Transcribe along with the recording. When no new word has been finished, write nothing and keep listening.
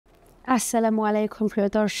Assalamu alaikum, priya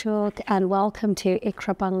darshak, and welcome to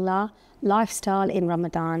IQRA Bangla, Lifestyle in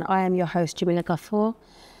Ramadan. I am your host, Jamila Ghaffur,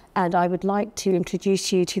 and I would like to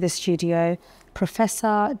introduce you to the studio,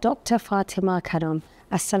 Professor Dr. Fatima Khanum.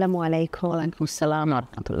 Assalamu alaikum. Wa alaikum assalam wa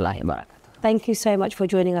rahmatullahi wa barakatuh. Thank you so much for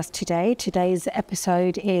joining us today. Today's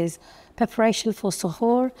episode is preparation for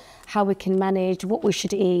suhoor, how we can manage what we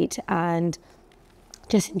should eat, and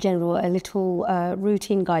just in general, a little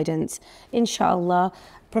routine guidance. Inshallah,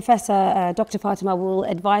 Professor Dr. Fatima will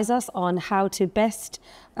advise us on how to best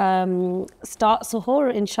start suhoor,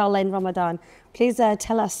 inshallah, in Ramadan. Please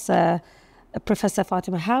tell us, Professor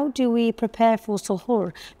Fatima, how do we prepare for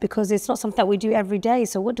suhoor? Because it's not something that we do every day,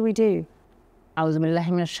 so what do we do?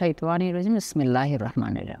 আউযুবিল্লাহি মিনাশ শাইতানির রাজিম বিসমিল্লাহির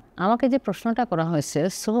রহমানির রহিম। আমাকে যে প্রশ্নটা করা হয়েছে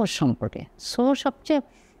সুহর সম্পর্কে, সুহর সবচেয়ে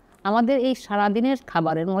আমাদের এই সারাদিনের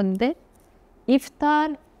খাবারের মধ্যে ইফতার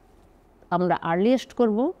আমরা আর্লিয়েস্ট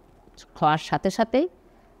করব, খাওয়ার সাথে সাথেই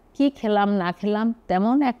কি খেলাম না খেলাম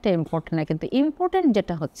তেমন একটা ইম্পর্টেন্ট না, কিন্তু ইম্পর্টেন্ট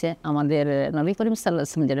যেটা হচ্ছে আমাদের নবী করিম সাল্লাল্লাহু আলাইহি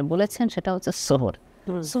ওয়াসাল্লাম যেটা বলেছেন সেটা হচ্ছে সুহর।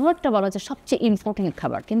 সুহরটা বলা হচ্ছে সবচেয়ে ইম্পর্টেন্ট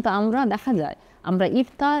খাবার, কিন্তু আমরা দেখা যায় আমরা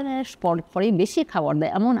ইফতারের পরেই বেশি খাবার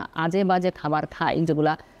দেয় এমন আজে বাজে খাবার খাই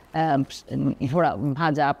যেগুলা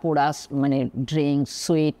ভাজা পোড়া, মানে ড্রিঙ্ক,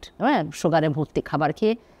 সুইট, হ্যাঁ, সুগারে ভর্তি খাবার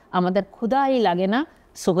খেয়ে আমাদের ক্ষুধাই লাগে না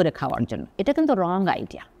সুগারে খাওয়ার জন্য। এটা কিন্তু রং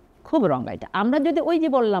আইডিয়া, খুব রং আইডিয়া। আমরা যদি ওই যে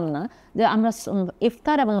বললাম না যে আমরা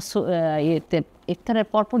ইফতার এবং ইফতারের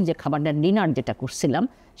পরপর যে খাবারটা ডিনার যেটা করছিলাম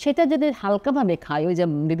সেটা যদি হালকাভাবে খাই, ওই যে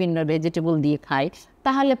বিভিন্ন ভেজিটেবল দিয়ে খাই,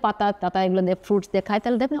 তাহলে পাতা এগুলো দিয়ে ফ্রুটস দিয়ে খাই,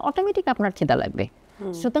 তাহলে দেখবেন অটোমেটিক আপনার খিদা লাগবে।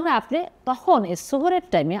 সুতরাং আপনি তখন এই সুহরের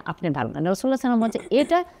টাইমে আপনি ভালো না। রাসূলুল্লাহ সাল্লাল্লাহু আলাইহি ওয়াসাল্লাম বলছে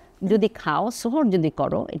এটা যদি খাও, সুহর যদি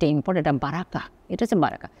করো, এটা ইম্পর্টেন্ট, এটা বারাকা, এটা হচ্ছে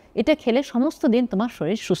বারাকা। এটা খেলে সমস্ত দিন তোমার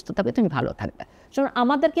শরীর সুস্থ থাকবে, তুমি ভালো থাকবে। সুতরাং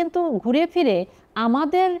আমাদের কিন্তু ঘুরে ফিরে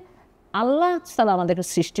আমাদের আল্লাহ তাআলা আমাদেরকে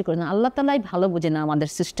সৃষ্টি করেন, আল্লাহ তাআলাই ভালো বোঝে না আমাদের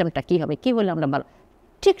সিস্টেমটা কী হবে, কী হলে আমরা ভালো,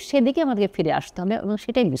 ঠিক সেদিকে আমাদেরকে ফিরে আসতে হবে এবং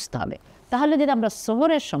সেটাই বুঝতে হবে। তাহলে যদি আমরা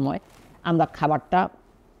সুহরের সময় আমরা খাবারটা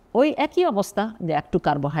ওই একই অবস্থা যে একটু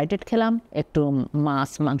কার্বোহাইড্রেট খেলাম, একটু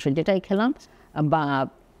মাছ মাংস যেটাই খেলাম, বা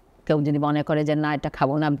কেউ যদি মনে করে যে না এটা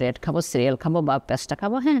খাবো না, ব্রেড খাবো, সিরিয়াল খাবো বা পেস্টা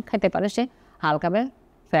খাবো, হ্যাঁ খেতে পারে সে, হালকাবে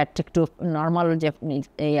ফ্যাট একটু নর্মাল যে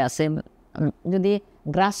এই আছে। যদি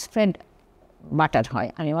গ্রাস ফেড বাটার হয়,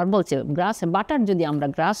 আমি আবার বলছি বাটার, যদি আমরা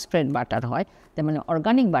গ্রাস ফেড বাটার হয়, তার মানে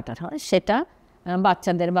অর্গানিক বাটার হয়, সেটা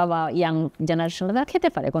বাচ্চাদের বা ইয়াং জেনারেশনরা খেতে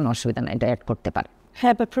পারে, কোনো অসুবিধা নাই, এটা অ্যাড করতে পারে।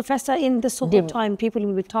 Yeah, but Professor, in the suhoor time, people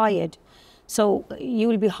will be tired, so you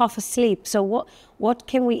will be half asleep. So what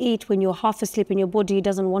can we eat when you're half asleep and your body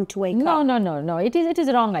doesn't want to wake up? No. It is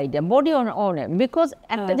wrong idea. Body on it. Because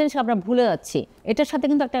একটা জিনিস আমরা ভুলে যাচ্ছি, এটার সাথে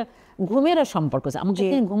কিন্তু একটা ঘুমেরও সম্পর্ক আছে। আমাকে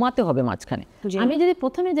ঘুমাতে হবে মাঝখানে। আমি যদি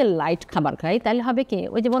প্রথমে যে লাইট খাবার খাই তাহলে হবে কি,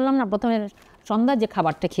 ওই যে বললাম না প্রথমে সন্ধ্যা যে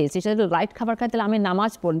খাবারটা খেয়েছি সেটা যদি লাইট খাবার খাই, তাহলে আমি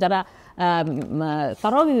নামাজ পড়ি, যারা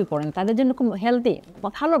তারাবি পড়েন তাদের জন্য খুব হেলদি,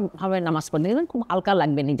 ভালোভাবে নামাজ পড়তে দেখবেন খুব হালকা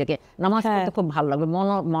লাগবে, নিজেকে নামাজ পড়তে খুব ভালো লাগবে,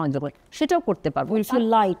 মনোযোগ, সেটাও করতে পারবো,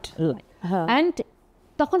 লাইট। অ্যান্ড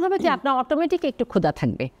তখন হবে কি আপনার অটোমেটিক একটু ক্ষুধা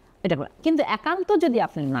থাকবে, এটা করে। কিন্তু একান্ত যদি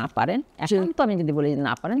আপনি না পারেন, একান্ত আমি যদি বলি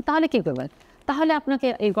না পারেন, তাহলে কী করবেন? তাহলে আপনাকে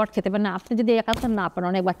এই গড় খেতে পারেন না। আপনি যদি একান্ত না পারেন,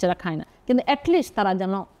 অনেক বাচ্চারা খায় না, কিন্তু অ্যাটলিস্ট তারা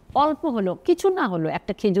যেন অল্প হলো, কিছু না হলো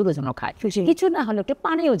একটা খেজুরও যেন খায়, কিছু না হলো একটা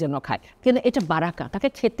পানিও যেন খায়, কিন্তু এটা বারাকা, তাকে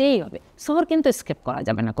খেতেই হবে। সুহর কিন্তু স্কিপ করা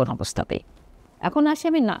যাবে না কোনো অবস্থাতেই। এখন আসি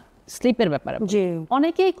আমি না স্লিপের ব্যাপারে।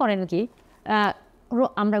 অনেকেই করেন কি,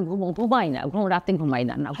 আমরা ঘুমাই না, রাতে ঘুমাই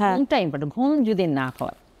না, ঘুমটা ইম্পর্টেন্ট। ঘুম যদি না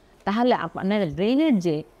হয় তাহলে আপনার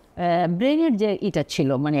ব্রেনের যে এটা ছিল,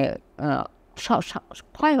 মানে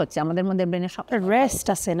ক্ষয় হচ্ছে আমাদের মধ্যে, ব্রেনের সব রেস্ট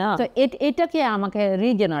আছে না, তো এটাকে আমাকে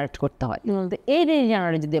রিজেনারেট করতে হয়। তো এই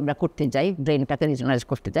রিজেনারেট যদি আমরা করতে যাই, ব্রেনটাকে রিজেনারেট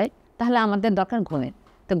করতে যাই, তাহলে আমাদের দরকার ঘুমের।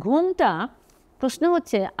 তো ঘুমটা প্রশ্ন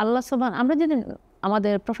হচ্ছে আল্লাহ সুবহান, আমরা যদি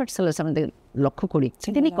আমাদের প্রফেট সাল্লাল্লাহু আলাইহি ওয়াসাল্লাম লক্ষ্য করি,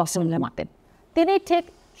 তিনি কসম ঘুমাতেন, তিনি ঠিক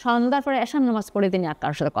সন্ধ্যার পরে এশার নামাজ পড়ে তিনি আর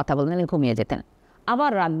কারোর সাথে কথা বলতেন, ঘুমিয়ে যেতেন। আবার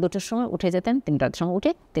রাত 2টার সময় উঠে যেতেন, 3টার সময়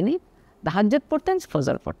উঠে তিনি তাহাজ্জুদ পড়তেন,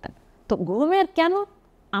 ফজর পড়তেন। তো ঘুমের কেন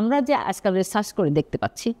আমরা যে আজকাল রিসার্চ করে দেখতে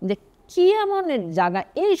পাচ্ছি যে কী এমন জায়গা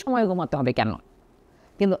এই সময় ঘুমাতে হবে কেন,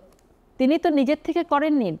 কিন্তু তিনি তো নিজের থেকে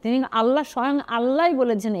করেননি, তিনি স্বয়ং আল্লাহই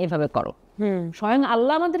বলেছেন এভাবে করো। স্বয়ং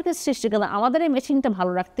আল্লাহ আমাদেরকে সৃষ্টি করেন। আমাদের এই মেশিনটা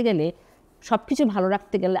ভালো রাখতে গেলে, সব কিছু ভালো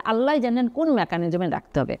রাখতে গেলে আল্লাহ জানেন কোন মেকানিজমে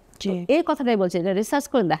রাখতে হবে। এই কথাটাই বলছে, যে রিসার্চ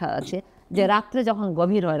করে দেখা যাচ্ছে যে রাত্রে যখন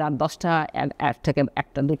গভীর হয়, রাত 10টা থেকে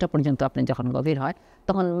 1টা 2টা পর্যন্ত আপনি যখন গভীর হয়,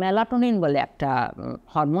 তখন মেলাটোনিন বলে একটা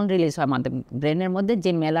হরমোন রিলিজ হয় আমাদের ব্রেনের মধ্যে,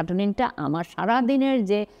 যে মেলাটোনিনটা আমার সারাদিনের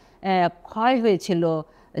যে ক্ষয় হয়েছিল,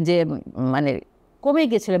 যে মানে কমে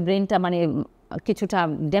গেছিলো ব্রেনটা, মানে কিছুটা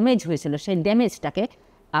ড্যামেজ হয়েছিল, সেই ড্যামেজটাকে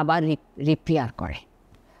আবার রিপেয়ার করে।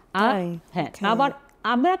 আর হ্যাঁ, আবার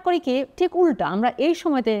আমরা করি কি ঠিক উল্টা, আমরা এই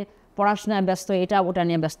সময়তে পড়াশোনায় ব্যস্ত, এটা ওটা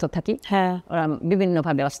নিয়ে ব্যস্ত থাকি,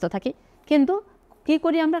 বিভিন্নভাবে ব্যস্ত থাকি, কিন্তু কি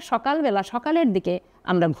করি আমরা সকালের দিকে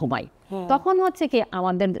আমরা ঘুমাই। তখন হচ্ছে কি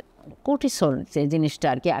আমাদের কোর্টিসল যে জিনিসটা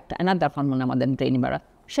আর কি একটা অ্যানাদার হরমোন আমাদের ব্রেইনে বাড়া,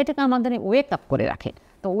 সেটাকে আমাদের ওয়েক আপ করে রাখে।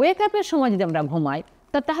 তো ওয়েক আপের সময় যদি আমরা ঘুমাই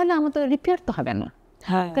তাহলে আমাদের রিপেয়ার তো হবে না,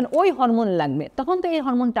 কারণ ওই হরমোন লাগবে, তখন তো এই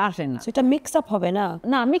হরমোনটা আসে না, সেটা মিক্স আপ হবে না,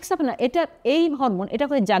 মিক্স আপ না, এটা এই হরমোন, এটা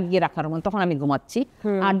করে জাগিয়ে রাখার হরমোন, তখন আমি ঘুমাচ্ছি।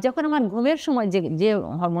 আর যখন আমার ঘুমের সময় যে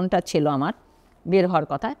হরমোনটা ছিল আমার বের হওয়ার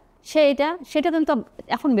কথা, সেটা কিন্তু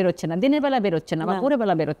এখন বেরোচ্ছে না, দিনের বেলা বেরোচ্ছে না বা ভোরের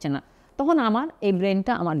বেলা বেরোচ্ছে না, তখন আমার এই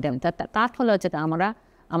ব্রেনটা আমার তার ফলে হচ্ছে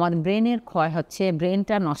আমার ব্রেনের ক্ষয় হচ্ছে,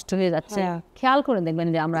 ব্রেনটা নষ্ট হয়ে যাচ্ছে। খেয়াল করে দেখবেন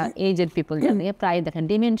যে আমরা এইজেড পিপল যাদেরকে প্রায় দেখেন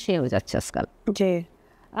ডিমেনশিয়া হয়ে যাচ্ছে আজকাল,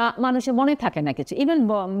 মানুষের মনে থাকে না কিছু, ইভেন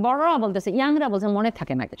বড়রা বলতেছে, ইয়াংরা বলছে মনে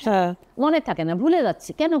থাকে না কিছু, মনে থাকে না, ভুলে যাচ্ছে।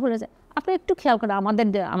 কেন ভুলে যায়? আপনি একটু খেয়াল করেন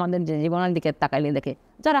আমাদের যে জীবনের দিকে তাকাইলে দেখে,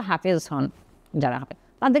 যারা হাফেজ হন, যারা হাফেজ,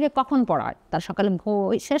 তাদেরকে কখন পড়ায়? তারা সকালে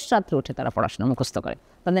শেষ রাত্রে উঠে তারা পড়াশোনা মুখস্থ করে,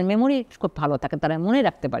 তাদের মেমোরি খুব ভালো থাকে, তারা মনে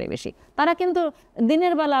রাখতে পারে বেশি। তারা কিন্তু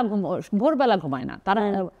দিনের বেলা ভোরবেলা ঘুমায় না, তারা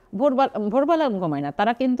ভোরবেলা ঘুমায় না,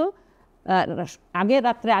 তারা কিন্তু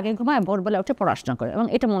রাত্রে আগে ঘুমায়, ভোরবেলা উঠে পড়াশোনা করে, এবং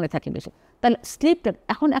এটা মনে থাকে বেশি। তাহলে স্লিপটা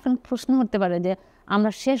এখন প্রশ্ন হতে পারে যে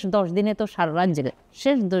আমরা শেষ 10 দিনে তো সারা রাত জেগে,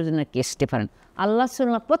 শেষ 10 দিনের কেস ডিফারেন্ট। আল্লাহ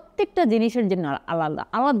সুবহানাহু প্রত্যেকটা জিনিসের জন্য আলাদা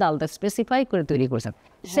আলাদা স্পেসিফাই করে তৈরি করেছেন।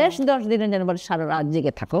 শেষ 10 দিনের জন্য সারা রাত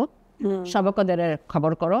জেগে থাকো, সবকদের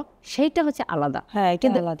খবর করো, সেইটা হচ্ছে আলাদা,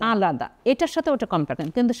 কিন্তু আলাদা, এটার সাথে ওটা কম্পেয়ার করেন।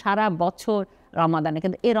 কিন্তু সারা বছর রমাদানে,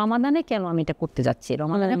 কিন্তু এই রমাদানে কেন আমি এটা করতে যাচ্ছি?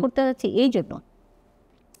 রমাদানে করতে যাচ্ছি এই জন্য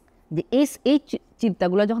যে এই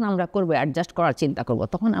চিন্তাগুলো যখন আমরা করবো, অ্যাডজাস্ট করার চিন্তা করব,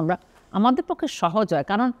 তখন আমাদের পক্ষে সহজ হয়।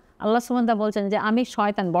 কারণ আল্লাহ সুবহানাহু বলছেন যে আমি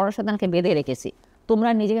বড় শয়তানকে বেঁধে রেখেছি, তোমরা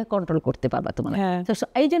নিজেকে কন্ট্রোল করতে পারবা তোমরা।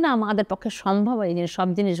 এই জন্য আমাদের পক্ষে সম্ভব হয় যে সব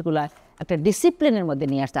জিনিসগুলো একটা ডিসিপ্লিনের মধ্যে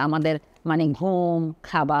নিয়ে আসতে, আমাদের মানে ঘুম,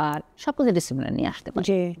 খাবার সবকিছু ডিসিপ্লিনে নিয়ে আসতে পারে।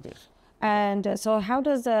 And so how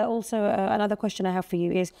does also another question I have for you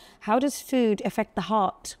is, how does food affect the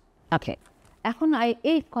heart? Okay. এখন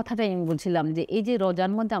এই কথাটাই আমি বলছিলাম যে এই যে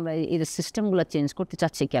রোজার মধ্যে আমরা এই সিস্টেমগুলো চেঞ্জ করতে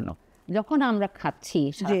চাচ্ছি কেন? যখন আমরা খাচ্ছি,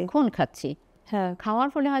 সারাক্ষণ খাচ্ছি, খাওয়ার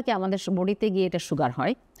ফলে হয় কি আমাদের বডিতে গিয়ে এটা সুগার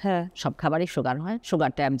হয়, সব খাবারই সুগার হয়,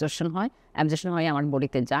 সুগারটা অ্যাবজর্পশন হয় আমার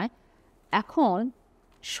বডিতে যায়। এখন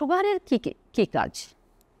সুগারের কি কাজ?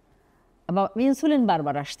 বা ইনসুলিন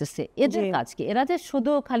বারবার আসতেছে, এদের কাজ কি? এরা যে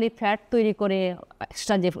শুধু খালি ফ্যাট তৈরি করে,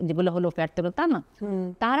 এক্সট্রা যেগুলো হলো ফ্যাট তৈরি তা না,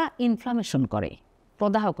 তারা ইনফ্লামেশন করে,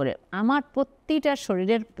 প্রদাহ করে। আমার প্রতিটা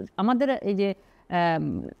শরীরের, আমাদের এই যে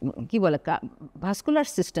কি বলে ভাস্কুলার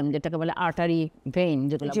সিস্টেম যেটাকে বলে আর্টারি ভেইন,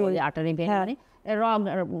 যেগুলো বলে আর্টারি ভেইন মানে রগ,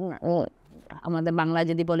 আমাদের বাংলায়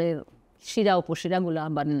যদি বলে শিরা উপশিরাগুলা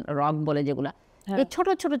বা রগ বলে যেগুলা, এই ছোট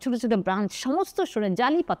ছোট ছোট ছোট ব্রাঞ্চ সমস্ত শরীরে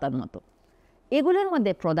জালি পাতার মতো, এগুলোর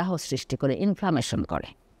মধ্যে প্রদাহ সৃষ্টি করে, ইনফ্লামেশন করে,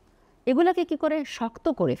 এগুলোকে কি করে শক্ত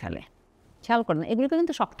করে ফেলে। খেয়াল করেন, এগুলোকে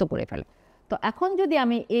কিন্তু শক্ত করে ফেলে। তো এখন যদি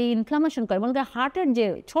আমি এই ইনফ্লামেশন করি, বলতে হার্টের যে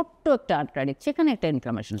ছোট্ট একটা আর্টারি, সেখানে একটা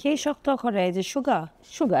ইনফ্লামেশন, কে শক্ত করে? যে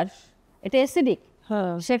সুগার এটা অ্যাসিডিক,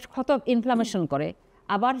 সে ক্ষত ইনফ্লামেশন করে,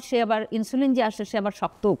 আবার ইনসুলিন যে আসে সে আবার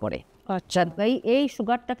শক্তও করে। আচ্ছা, এই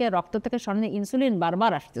সুগারটাকে রক্ত থেকে সরানো, ইনসুলিন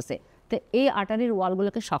বারবার আসতেছে, তো এই আর্টারির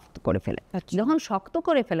ওয়ালগুলোকে শক্ত করে ফেলে। যখন শক্ত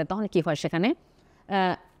করে ফেলে তখন কি হয় সেখানে,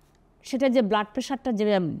 সেটা যে ব্লাড প্রেশারটা যে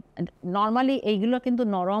নর্মালি এইগুলো কিন্তু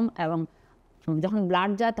নরম, এবং যখন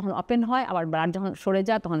ব্লাড যায় তখন ওপেন হয়, আবার ব্লাড যখন সরে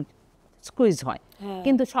যায় তখন স্কুইজ হয়।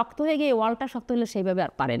 কিন্তু শক্ত হয়ে গিয়ে ওয়ালটা শক্ত হলে সেইভাবে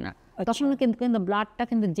আর পারে না, তখন কিন্তু ব্লাডটা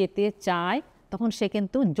কিন্তু যেতে চায়, তখন সে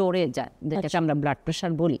কিন্তু জোরে যায়, যেটাকে আমরা ব্লাড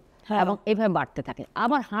প্রেশার বলি, এবং এইভাবে বাড়তে থাকে।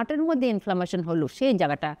 আবার হার্টের মধ্যে ইনফ্লামেশন হলো, সেই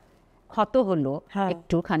জায়গাটা ক্ষত হলো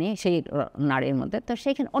একটুখানি সেই নাড়ির মধ্যে, তো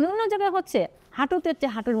সেইখানে অন্য জায়গায় হচ্ছে, হাঁটুতে হচ্ছে,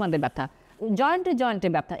 হাঁটুর মধ্যে ব্যথা, জয়েন্টে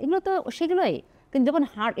ব্যথা, এগুলো তো সেগুলোই। কিন্তু যখন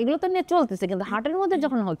এগুলো তো নিয়ে চলতেছে, কিন্তু হার্টের মধ্যে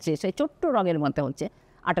যখন হচ্ছে, সেই ছোট্ট রগের মধ্যে হচ্ছে,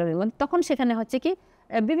 আর্টারির মধ্যে, তখন সেখানে হচ্ছে কি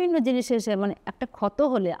বিভিন্ন জিনিসের, মানে একটা ক্ষত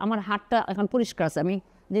হলে আমার হাতটা এখন পরিষ্কার আছে, আমি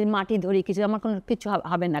যদি মাটি ধরি আমার কোনো কিছু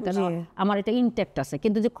হবে না, কারণ আমার এটা ইনটেক্ট আছে।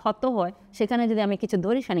 কিন্তু যে ক্ষত হয় সেখানে যদি আমি কিছু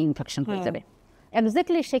ধরি, সেখানে ইনফেকশন হয়ে যাবে।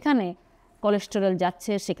 এক্স্যাক্টলি সেখানে কোলেস্টেরল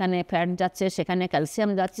যাচ্ছে, সেখানে ফ্যাট যাচ্ছে, সেখানে ক্যালসিয়াম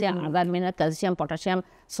যাচ্ছে, আদার mineral, calcium, potassium,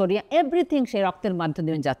 sodium, everything সেই রক্তের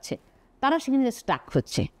মাধ্যমে যাচ্ছে, তারা সেখানে স্টাক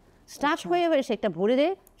হচ্ছে, স্টাক হয়ে সেটা ভরে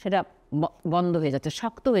দেয়, সেটা বন্ধ হয়ে যাচ্ছে,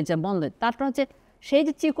 শক্ত হয়ে যায়, বন্ধ হয়ে। তারপর হচ্ছে সেই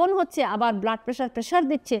যে চিকন হচ্ছে, আবার ব্লাড প্রেশার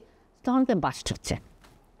দিচ্ছে, তখন বাস্ট হচ্ছে,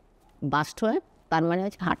 বাস্ট হয়ে তার মানে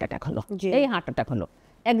হচ্ছে হার্ট অ্যাটাক হলো। এই হার্ট অ্যাটাক হলো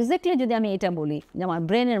এক্স্যাক্টলি যদি আমি এটা বলি যে আমার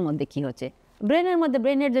ব্রেনের মধ্যে কি হচ্ছে,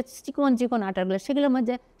 ব্রেনের যে চিকন আটারগুলো, সেগুলোর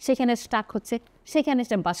মধ্যে সেখানে স্টাক হচ্ছে, সেখানে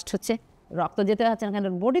সেটা বাস্ট হচ্ছে, রক্ত যেতে যাচ্ছে না,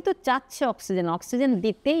 কারণ বডি তো চাচ্ছে অক্সিজেন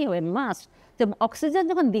দিতেই হবে, মাস্ট। তো তো অক্সিজেন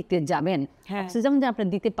যখন দিতে যাবেন, অক্সিজেন যে আপনি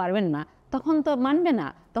দিতে পারবেন না, তখন তো মানবে না,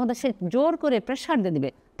 তখন তো সে জোর করে প্রেশার দিয়ে দেবে,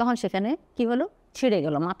 তখন সেখানে কি হলো, ছিঁড়ে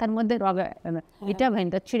গেল মাথার মধ্যে এটা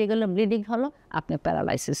ভেনটা ছিঁড়ে গেল, ব্লিডিং হলো, আপনি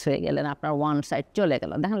প্যারালাইসিস হয়ে গেলেন, আপনার ওয়ান সাইড চলে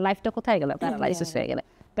গেল। দেখেন লাইফটা কোথায় গেল, প্যারালাইসিস হয়ে গেলে।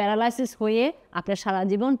 প্যারালাইসিস হয়ে আপনি সারা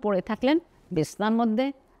জীবন পড়ে থাকলেন বিছনার মধ্যে।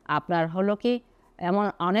 আপনার হলো কি এমন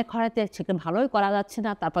অনেক হয়তো সেখানে ভালোই করা যাচ্ছে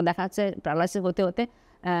না, তারপর দেখা যাচ্ছে প্যারালাইসিস হতে হতে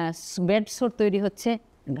বেড সোর তৈরি হচ্ছে,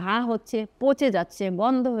 ঘা হচ্ছে, পচে যাচ্ছে,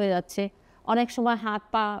 গন্ধ হয়ে যাচ্ছে। অনেক সময় হাত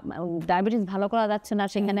পা ডায়াবেটিস ভালো করা যাচ্ছে না,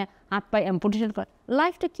 সেখানে হাত পা অ্যাম্পুটেশন করা।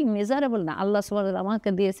 লাইফটা কি মেজারেবল না? আল্লাহ সুবহানাহু আমাকে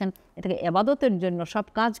দিয়েছেন এটাকে ইবাদতের জন্য, সব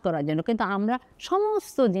কাজ করার জন্য, কিন্তু আমরা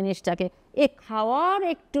সমস্ত জিনিসটাকে খাওয়ার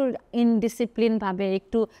একটু ইনডিসিপ্লিনভাবে,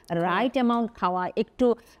 একটু রাইট অ্যামাউন্ট খাওয়া, একটু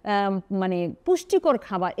মানে পুষ্টিকর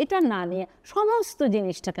খাওয়া, এটা না নিয়ে সমস্ত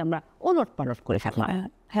জিনিসটাকে আমরা ওলট পালট করে ফেললাম।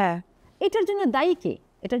 হ্যাঁ, এটার জন্য দায়ী কে?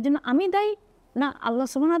 এটার জন্য আমি দায়ী না, আল্লাহ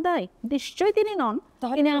সুবহানাহু দায়ী? নিশ্চয়ই তিনি নন।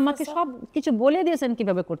 তিনি আমাকে সব কিছু বলে দিয়েছেন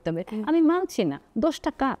কিভাবে করতে হবে, আমি মানছি না,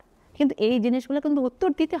 দোষটা কার? কিন্তু এই জিনিসগুলো কিন্তু উত্তর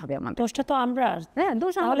দিতে হবে আমাদের। দোষটা তো আমরা। হ্যাঁ,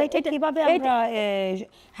 দোষ তাহলে এটা কিভাবে আমরা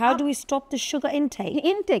how do we stop the sugar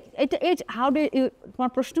intact? এটা হাউ ডু ইউ,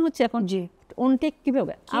 তোমার প্রশ্ন হচ্ছে এখন যে ইনটেক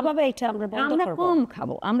কিভাবে এটা আমরা বন্ধ করব? কম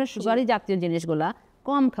খাবো, আমরা সুগারি জাতীয় জিনিসগুলা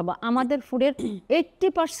কম খাবো। আমাদের ফুডের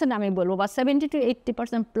 80% আমি বলবো বা 70 to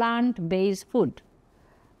 80% plant based food.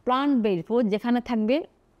 Plant based food যেখানে থাকবে,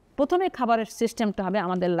 প্রথমে খাবারের সিস্টেমটা হবে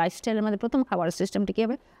আমাদের লাইফস্টাইলের মধ্যে, প্রথম খাবারের সিস্টেমটা কী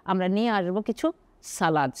হবে, আমরা নিয়ে আসবো কিছু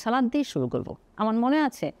সালাদ দিয়ে শুরু করব। আমার মনে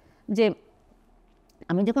আছে যে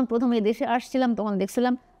আমি যখন প্রথম এই দেশে আসছিলাম তখন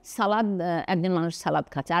দেখছিলাম সালাদ, একজন মানুষ সালাদ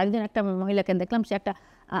খাচ্ছে, আরেকজন একটা মহিলাকে দেখলাম সে একটা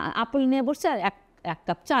আপেল নিয়ে বসছে আর এক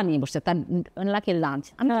কাপ চা নিয়ে বসছে, তার লাকি লাঞ্চ।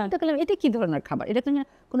 আমি চিন্তা করলাম এটা কী ধরনের খাবার, এটা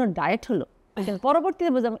কোনো ডায়েট হলো?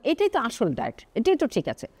 পরবর্তীতে বুঝলাম এটাই তো আসল ডায়েট, এটাই তো ঠিক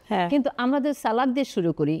আছে। কিন্তু আমাদের সালাদ দিয়ে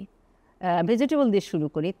শুরু করি, ভেজিটেবল দিয়ে শুরু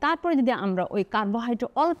করি, তারপরে যদি আমরা ওই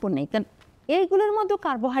কার্বোহাইড্রেট অল্প নেই, কারণ এইগুলোর মধ্যে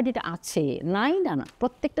কার্বোহাইড্রেট আছে, নাই না,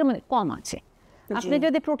 প্রত্যেকটার মধ্যে কম আছে। আপনি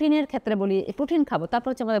যদি প্রোটিনের ক্ষেত্রে বলি, প্রোটিন খাবো, তারপর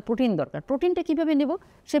হচ্ছে আমাদের প্রোটিন দরকার। প্রোটিনটা কীভাবে নেব?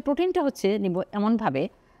 সেই প্রোটিনটা হচ্ছে নেব এমনভাবে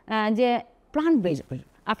যে প্লান্ট বেসড।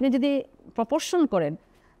 আপনি যদি প্রপোর্শন করেন,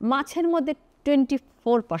 মাছের মধ্যে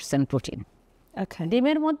 24% প্রোটিন,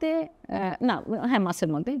 ডিমের মধ্যে মাছের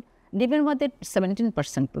মধ্যে, ডিমের মধ্যে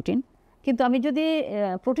 17% প্রোটিন। কিন্তু আমি যদি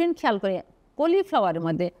প্রোটিন খেয়াল করি, কলিফ্লাওয়ারের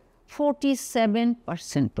মধ্যে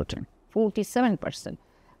 47% প্রোটিন, 47%,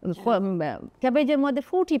 ক্যাবেজের মধ্যে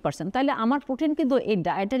 40%। তাহলে আমার প্রোটিন কিন্তু এই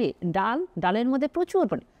ডায়েটারি ডালের মধ্যে প্রচুর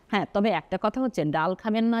প্রোটিন। হ্যাঁ, তবে একটা কথা হচ্ছে ডাল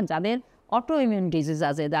খাবেন না যাদের অটো ইমিউন ডিজিজ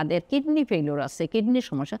আছে, যাদের কিডনি ফেলিওর আছে, কিডনির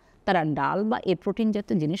সমস্যা, তারা ডাল বা এই প্রোটিন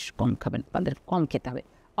জাতীয় জিনিস কম খাবেন, তাদের কম খেতে হবে।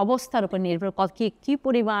 অবস্থার উপর নির্ভর কী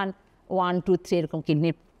পরিমাণ 1, 2, 3 এরকম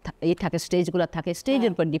কিডনির থাকে, স্টেজগুলো থাকে,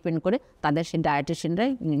 স্টেজের উপর ডিপেন্ড করে তাদের সেই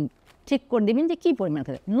ডায়েটিশিয়ানরাই ঠিক করে দেবেন যে কী পরিমাণ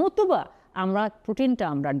খেতে। নতুবা আমরা প্রোটিনটা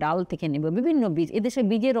আমরা ডাল থেকে নেব, বিভিন্ন বীজ, এদেশে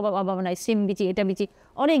বীজের অভাব নাই, সিম বিচি, এটা বিচি,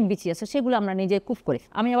 অনেক বিচি আছে, সেগুলো আমরা নিজে কুক করে।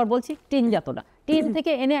 আমি আবার বলছি টিনজাতটা, টিন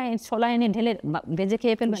থেকে এনে ছোলা এনে ঢেলে ভেজে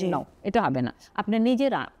খেয়ে ফেলবেন, নাও, এটা হবে না। আপনি নিজে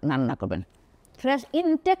রান্না করবেন, ফ্রেশ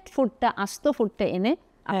ইনটেক্ট ফুডটা, আস্ত ফুডটা এনে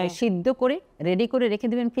আপনি সিদ্ধ করে রেডি করে রেখে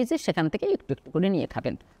দেবেন ফ্রিজে, সেখান থেকে একটু একটু করে নিয়ে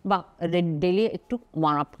খাবেন, বা ডেলি একটু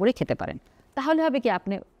ওয়ার্ম আপ করে খেতে পারেন। তাহলে হবে কি,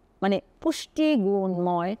 আপনি মানে পুষ্টি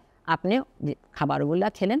গুণময় আপনি খাবারগুলো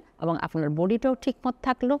খেলেন এবং আপনার বডিটাও ঠিকমতো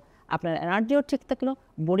থাকলো, আপনার এনার্জিও ঠিক থাকলো,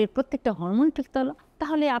 বডির প্রত্যেকটা হরমোন ঠিক থাকলো।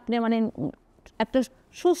 তাহলে আপনি মানে একটা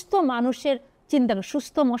সুস্থ মানুষের চিন্তা,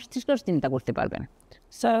 সুস্থ মস্তিষ্কের চিন্তা করতে পারবেন।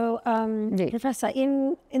 So, Professor,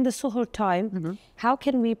 in the suhoor time, how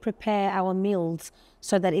can we prepare our meals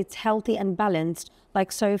so that it's healthy and balanced?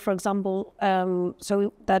 Like, so for example, so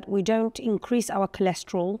that we don't increase our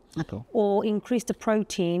cholesterol or increase the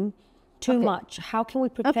protein too much. How can we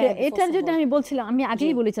prepare? এটার জন্য আমি বলছিলাম, আমি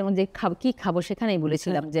আগেই বলেছিলাম যে কি খাবো, সেখানেই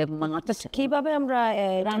বলেছিলাম যে কিভাবে আমরা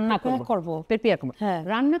রান্না করব, প্রিপেয়ার করব।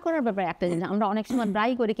 রান্না করার ব্যাপারে একটা জিনিস আমরা অনেক সময়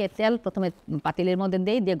ড্রাই করে তেল প্রথমে পাতিলের মধ্যে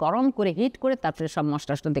দিয়ে গরম করে হিট করে তারপরে সব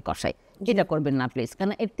মশলা দিয়ে কষাই। এটা করবেন না প্লিজ,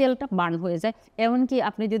 কারণ এর তেলটা বার্ন হয়ে যায়। এমনকি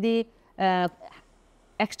আপনি যদি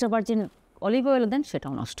এক্সট্রা ভার্জিন অলিভ অয়েল দেন,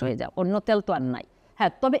 সেটাও নষ্ট হয়ে যায়, অন্য তেল তো আর নাই।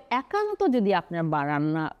 হ্যাঁ, তবে একান্ত যদি আপনার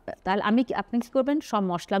রান্না, তাহলে আপনি কী করবেন, সব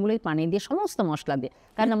মশলাগুলোই পানি দিয়ে, সমস্ত মশলা দিয়ে,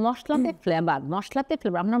 কারণ মশলাতে ফ্লেভার,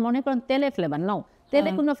 আপনার মনে করেন তেলে ফ্লেভার নাও, তেলে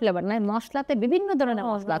কোনো ফ্লেভার নাই, মশলাতে বিভিন্ন ধরনের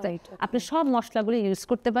মশলা আছে, আপনি সব মশলাগুলো ইউজ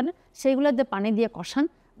করতে পারেন। সেইগুলো দিয়ে পানি দিয়ে কষান,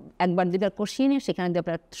 একবার যদি কষিয়ে নিয়ে সেখানে দিয়ে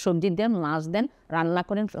আপনার সবজি দেন, মাছ দেন, রান্না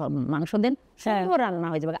করেন, মাংস দেন, সব রান্না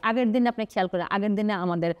হয়ে যাবে। আগের দিনে আপনি খেয়াল করেন, আগের দিনে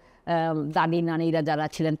আমাদের দাদি নানিরা যারা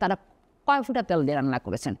ছিলেন তারা কয় ফুটা তেল দিয়ে রান্না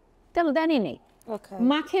করেছেন, তেল দেনই নেই,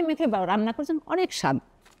 মাখে মেখে রান্না করছেন, অনেক স্বাদ,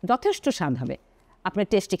 যথেষ্ট স্বাদ হবে, আপনি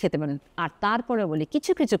টেস্টি খেতে পারেন। আর তারপরে বলি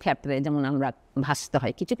কিছু কিছু ক্ষেত্রে, যেমন আমরা ভাজতে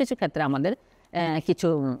হয়, কিছু কিছু ক্ষেত্রে আমাদের কিছু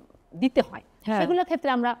দিতে হয়, সেগুলোর ক্ষেত্রে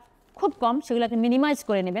আমরা খুব কম, সেগুলোকে মিনিমাইজ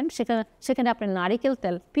করে নেবেন। সেখানে আপনি নারিকেল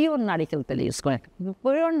তেল, পিওর নারিকেল তেল ইউজ করেন।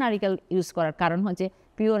 পিওর নারিকেল ইউজ করার কারণ হচ্ছে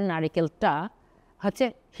পিওর নারিকেলটা হচ্ছে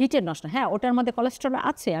হিটে নষ্ট। হ্যাঁ, ওটার মধ্যে কোলেস্টেরল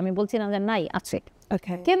আছে, আমি বলছি না যে নাই, আছে,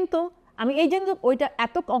 কিন্তু আমি এই জন্য ওইটা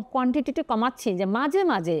এত কোয়ান্টিটিটা কমাচ্ছি যে মাঝে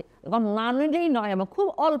মাঝে নানলেই নয়, এবং খুব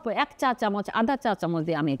অল্প 1 চা চামচ, আধা চা চামচ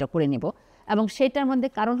দিয়ে আমি এটা করে নিব। এবং সেটার মধ্যে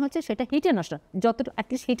কারণ হচ্ছে সেটা হিটে নষ্ট, যতটুকু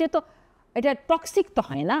অ্যাটলিস্ট হিটে তো এটা টক্সিক তো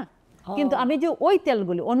হয় না। কিন্তু আমি যে ওই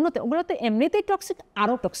তেলগুলি ওগুলো তো এমনিতেই টক্সিক,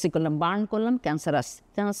 আরও টক্সিক করলাম, বার্ন করলাম,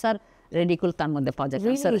 ক্যান্সার রেডিকুল তার মধ্যে পাওয়া যায়।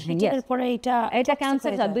 এটা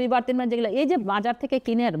ক্যান্সার 2 বার 3 বার যেগুলো এই যে বাজার থেকে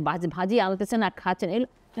কিনে ভাজি আনতেছেন আর খাচ্ছেন,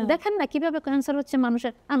 দেখেন না কিভাবে ক্যান্সার হচ্ছে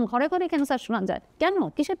মানুষের। ঘরে ঘরে ক্যান্সার শোনা যায়, কেন?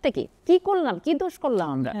 কিসের থেকে? কি করলাম, কি দোষ করলাম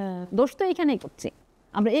আমরা? দোষ তো এখানেই করছি,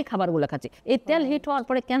 আমরা এই খাবারগুলো খাচ্ছি। এই তেল হিট হওয়ার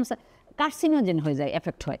পরে ক্যান্সার, কার্সিনোজেন হয়ে যায়,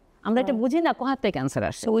 এফেক্ট হয়। আমরা এটা বুঝি না কোথা থেকে ক্যান্সার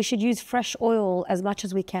আসে। So we should use fresh oil as much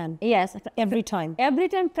as we can. Yes, every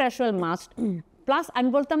time fresh oil must. Plus আমি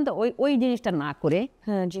বলতাম তো ওই জিনিসটা না করে,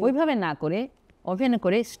 ওইভাবে না করে, ওভেনে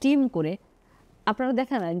করে, স্টিম করে। আপনারা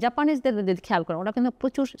দেখেন না, জাপানিজদের যদি খেয়াল করেন, ওরা কিন্তু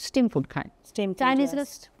প্রচুর স্টিম ফুড খায়। চাইনিজরা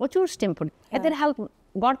প্রচুর স্টিম ফুড, এদের হেলথ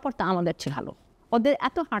গড়পড়তা আমাদের চেয়ে ভালো, ওদের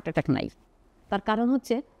এত হার্ট অ্যাটাক নাই। তার কারণ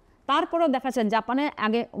হচ্ছে, তারপরেও দেখা যাচ্ছে জাপানে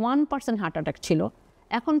আগে 1% হার্ট অ্যাটাক ছিল,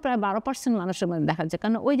 এখন প্রায় 12% মানুষের মধ্যে দেখা যাচ্ছে।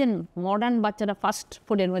 কারণ ওই যে মডার্ন বাচ্চারা ফাস্ট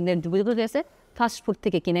ফুডের মধ্যে বুঝে গেছে, ফাস্ট ফুড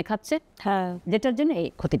থেকে কিনে খাচ্ছে, যেটার জন্য এই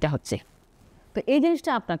ক্ষতিটা হচ্ছে। তো এই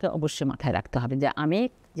জিনিসটা আপনাকে অবশ্যই মাথায় রাখতে হবে যে আমি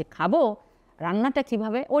যে খাবো, রান্নাটা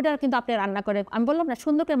কিভাবে, ওইটার কিন্তু আপনি রান্না করে, আমি বললাম না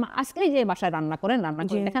সুন্দর করে আজকেই যে বাসায় রান্না করে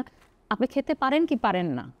দেখেন আপনি খেতে পারেন কি পারেন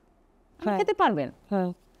না, খেতে পারবেন।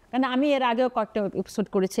 কারণ আমি এর আগেও কয়েকটা এপিসোড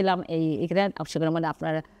করেছিলাম, সেগুলোর মধ্যে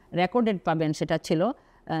আপনারা রেকর্ডেড পাবেন। সেটা ছিল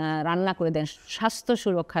রান্না করে দেন, স্বাস্থ্য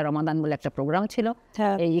সুরক্ষায় রমাদান বলে একটা প্রোগ্রাম ছিল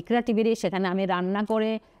এই ইকরা টিভির। সেখানে আমি রান্না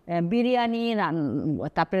করে বিরিয়ানি,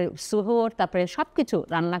 তারপরে সুহর, তারপরে সব কিছু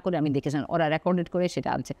রান্না করে আমি দেখেছিলাম, ওরা রেকর্ডেড করে সেটা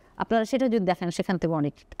আনছে। আপনারা সেটা যদি দেখেন, সেখান থেকে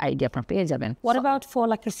অনেক আইডিয়া আপনারা পেয়ে যাবেন। What about for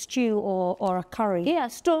like a stew or a curry? Yeah,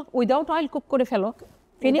 stew without oil cook করে ফেলো।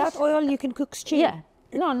 Without oil you can cook stew? Yeah,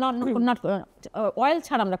 not oil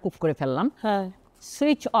ছাড়া আমরা কুক করে ফেললাম।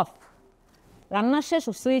 সুইচ অফ, রান্না শেষ,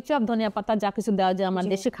 সুইচ অফ, ধনিয়া পাতা যা কিছু দেওয়া যায়, আমার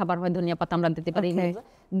দেশি খাবার হয়, ধনিয়া পাতা আমরা দিতে পারি,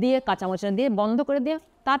 দিয়ে কাঁচামরিচ দিয়ে বন্ধ করে দিয়ে,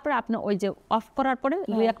 তারপরে আপনি ওই যে অফ করার পরে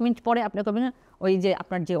 2-1 মিনিট পরে আপনি করবেন ওই যে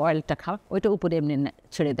আপনার যে অয়েলটা খাওয়া, ওইটা উপরে এমনি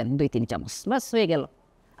ছেড়ে দেন 2-3 চামচ, বাস হয়ে গেল।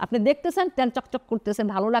 আপনি দেখতেছেন তেল চকচক করতেছে,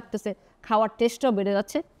 ভালো লাগতেছে, খাওয়ার টেস্টও বেড়ে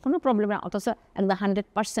যাচ্ছে, কোনো প্রবলেম না। অথচ একদম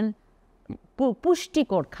 100%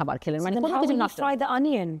 পুষ্টিকর খাবার খেলেন, মানে কোনো কিছু নষ্ট। Fry the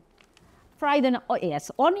onion? Fry the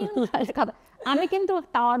onion খাবার। আমি কিন্তু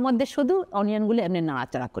তাওয়ার মধ্যে শুধু অনিয়নগুলো এমনি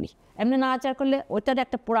নাড়াচাড়া করি। এমনি নাড়াচাড়া করলে ওইটার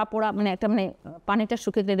একটা পোড়া মানে একটা মানে পানিটা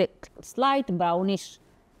শুকিয়ে গেলে স্লাইট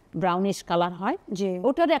ব্রাউনিশ কালার হয়,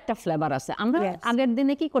 ওটার একটা ফ্লেভার আছে। আমরা আগের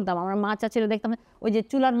দিনে কি করতাম, আমরা মা চাচিরা দেখতাম ওই যে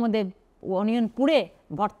চুলার মধ্যে অনিয়ন পুড়ে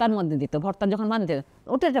ভর্তার মধ্যে দিত, ভর্তা যখন বানতে,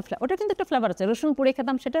 ওটা কিন্তু একটা ফ্লেভার আছে। রসুন পুড়ে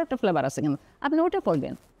খেতাম, সেটার একটা ফ্লেভার আছে। কিন্তু আপনি ওটা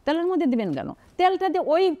করবেন, তেলের মধ্যে দিবেন কেন? তেলটা দিয়ে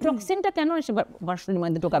ওই টক্সিনটা কেন এসে বাসনের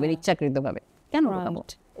মধ্যে ঢোকাবে ইচ্ছাকৃতভাবে? কেন ঢোকাবো?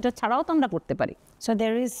 এটা ছাড়াও তো আমরা করতে পারি। So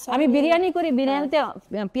there is আমি বিরিয়ানি করি, বিরিয়ানিতে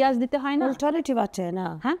পেঁয়াজ দিতে হয় না? অল্টারনেটিভ আছে না?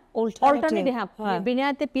 হ্যাঁ, অল্টারনেটিভ, হ্যাঁ,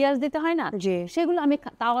 বিরিয়ানিতে পেঁয়াজ দিতে হয় না? সেগুলো আমি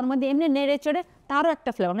তাওয়ার মধ্যে এমনি নেড়ে চড়ে, তারও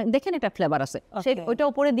একটা ফ্লেভার, দেখেন এটা ফ্লেভার আছে, ওইটা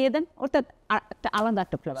উপরে দিয়ে দেন, ওটা একটা আলাদা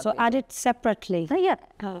একটা flavour. So add it separately?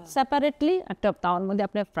 Separately একটা তাওয়ার মধ্যে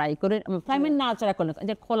আপনি ফ্রাই করে, ফ্রাই মানে নাড়াচাড়া করলে,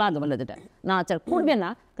 যে খোলা বলে যেটা, নাড়াচাড়া করবে না,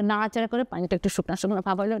 নাড়াচাড়া করে পানিটা একটু শুকনা শুকনো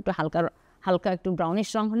ভাব হলো, একটু হালকা একটু ব্রাউনিশ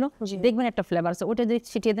রং হলো, দেখবেন একটা ফ্লেভার আছে, ওটা যদি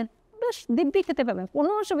ছিটিয়ে দেন, বেশ দিব্যি খেতে পাবেন, কোনো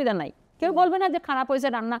অসুবিধা নাই। কেউ বলবে না যে খারাপ হয়েছে,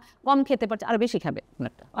 রান্না কম খেতে পারছে, আর বেশি খাবে।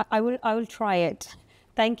 I will try it.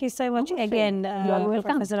 Thank you so much again,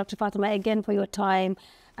 Professor Dr. Fatima, again for your time,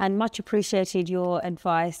 and much appreciated your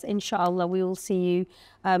advice. Inshallah, we will see you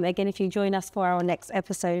again if you join us for our next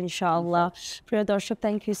episode, inshallah. Priya Darshak,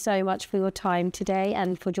 thank you so much for your time today and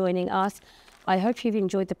for joining us. I hope you've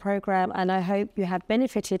enjoyed the program, and I hope you have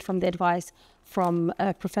benefited from the advice from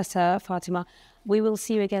Professor Fatima. We will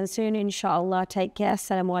see you again soon, inshallah. Take care.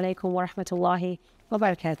 Assalamu alaikum wa rahmatullahi wa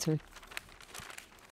barakatuh.